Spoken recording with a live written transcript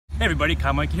Hey everybody,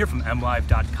 Meinke here from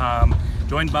MLive.com,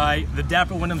 joined by the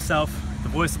dapper one himself, the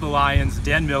voice of the Lions,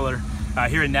 Dan Miller,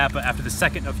 here in Napa after the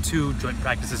second of 2 joint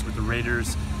practices with the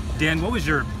Raiders. Dan, what was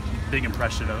your big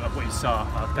impression of what you saw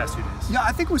the past few days? Yeah,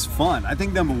 I think it was fun. I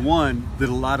think number one, that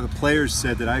a lot of the players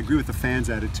said that I agree with the fans'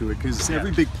 added to it, because every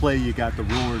big play you got the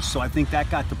roars, so I think that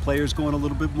got the players going a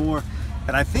little bit more.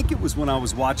 And I think it was when I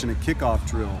was watching a kickoff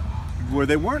drill where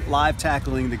they weren't live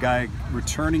tackling the guy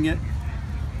returning it,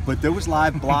 but there was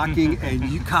live blocking, and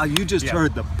you, Kyle, you just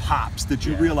heard the pops that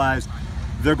you realized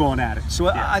they're going at it. So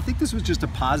I think this was just a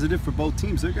positive for both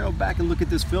teams. They're going to go back and look at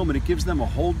this film, and it gives them a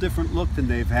whole different look than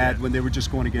they've had when they were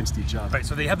just going against each other. Right,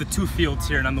 so they have the 2 fields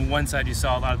here, and on the one side you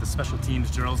saw a lot of the special teams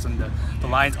drills and the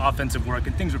Lions' offensive work,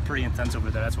 and things were pretty intense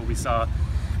over there. That's what we saw.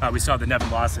 We saw the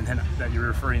Nevin Lawson that you're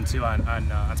referring to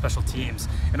on special teams.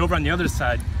 And over on the other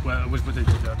side was where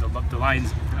the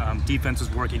Lions defense was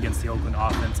working against the Oakland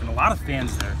offense, and a lot of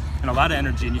fans there and a lot of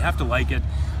energy, and you have to like it.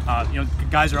 You know,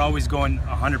 guys are always going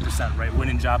 100%, right,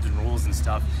 winning jobs and roles and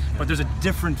stuff, but there's a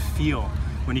different feel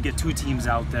when you get 2 teams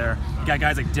out there. You got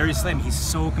guys like Darius Slayton, he's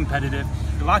so competitive.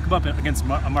 You lock him up against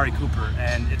Amari Cooper,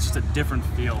 and it's just a different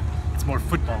feel. It's more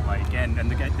football-like, and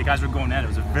the guys were going at it. It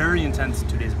was a very intense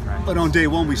 2 days of practice. But on day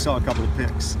 1, we saw a couple of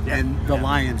picks, and the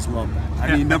Lions love that.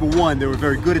 I mean, number one, they were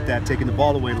very good at that, taking the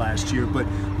ball away last year, but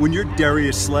when you're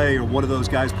Darius Slay or one of those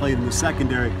guys playing in the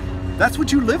secondary, that's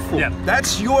what you live for.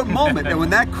 That's your moment. And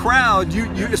when that crowd, you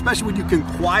especially when you can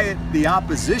quiet the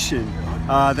opposition,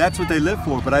 that's what they live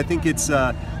for. But I think it's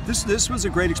this was a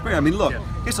great experience. I mean, look,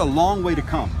 it's a long way to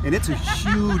come, and it's a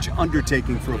huge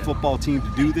undertaking for a football team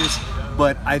to do this.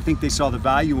 But I think they saw the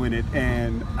value in it,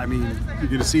 and I mean, you're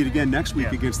going to see it again next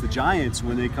week against the Giants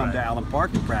when they come to Allen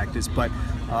Park to practice. But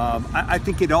I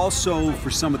think it also,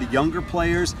 for some of the younger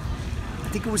players, I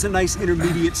think it was a nice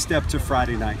intermediate step to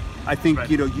Friday night. I think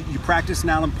you know, you practice in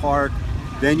Allen Park,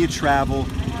 then you travel,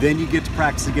 then you get to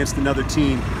practice against another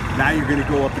team. Now you're going to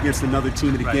go up against another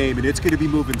team in a game, and it's going to be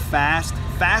moving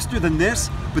faster than this,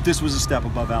 but this was a step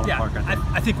above Allen Park, I think.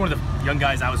 I think one of the young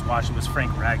guys I was watching was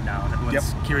Frank Ragnow, and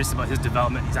everyone's curious about his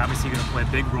development. He's obviously going to play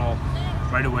a big role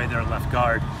right away there at left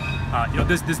guard. You know,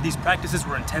 these practices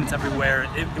were intense everywhere.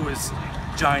 It was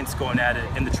Giants going at it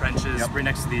in the trenches, right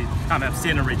next to the, I'm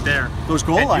standing right there. Those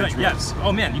goal lines. Yes.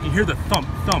 Oh man, you can hear the thump,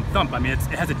 thump, thump. I mean, it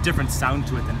has a different sound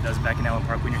to it than it does back in Allen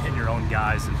Park when you're hitting your own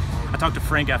guys. And I talked to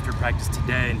Frank after practice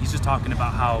today, and he's just talking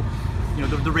about how, you know,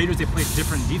 the Raiders, they play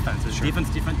different defenses,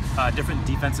 different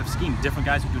defensive scheme, different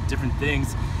guys who do different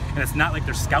things, and it's not like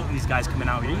they're scouting these guys coming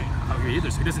out here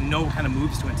either, so he doesn't know what kind of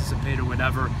moves to anticipate or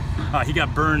whatever. He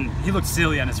got burned. He looked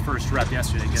silly on his first rep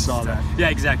yesterday against. Saw that. Yeah,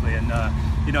 exactly, and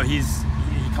you know, he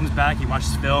comes back, he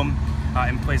watches film,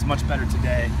 and plays much better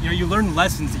today. You know, you learn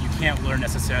lessons that you can't learn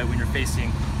necessarily when you're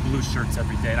facing blue shirts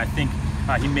every day, and I think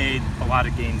he made a lot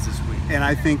of gains this week. And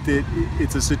I think that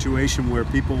it's a situation where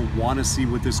people want to see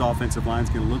what this offensive line is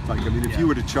going to look like. I mean, if you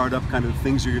were to chart up kind of the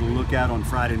things you're going to look at on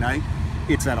Friday night,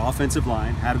 it's that offensive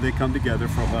line. How do they come together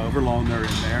for however long they're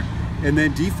in there? And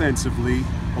then defensively,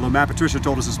 although Matt Patricia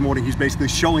told us this morning he's basically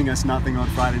showing us nothing on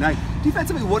Friday night,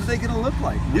 defensively, what are they going to look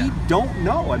like? We don't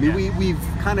know. I mean, we've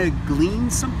kind of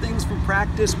gleaned some things from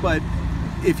practice, but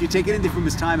if you take anything from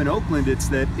his time in Oakland, it's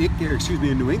that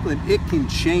in New England, it can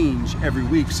change every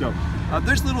week. So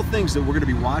there's little things that we're going to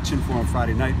be watching for on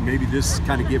Friday night, and maybe this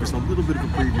kind of gave us a little bit of a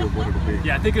preview of what it'll be.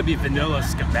 Yeah, I think it'll be vanilla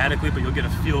schematically, but you'll get a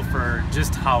feel for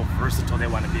just how versatile they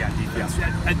want to be on defense.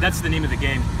 That's the name of the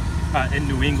game in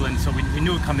New England, so we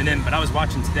knew it coming in, but I was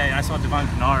watching today, and I saw Devon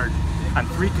Kennard on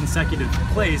 3 consecutive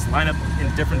plays line up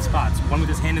in different spots. One with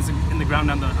his hand in the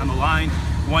ground on the line,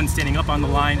 one standing up on the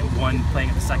line, one playing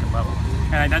at the second level.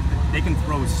 And they can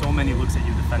throw so many looks at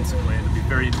you defensively. It'll be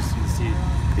very interesting to see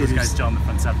those guys gel in the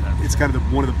front 7 there. It's kind of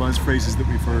one of the buzz phrases that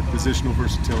we've heard, positional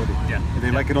versatility. And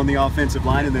they like it on the offensive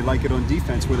line, and they like it on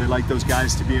defense, where they like those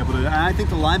guys to be able to, and I think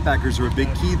the linebackers are a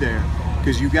big key there,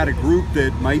 because you've got a group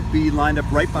that might be lined up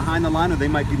right behind the line, or they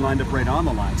might be lined up right on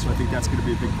the line. So I think that's going to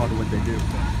be a big part of what they do.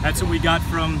 That's what we got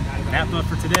from Napa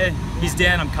for today. He's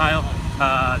Dan, I'm Kyle.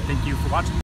 Thank you for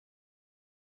watching.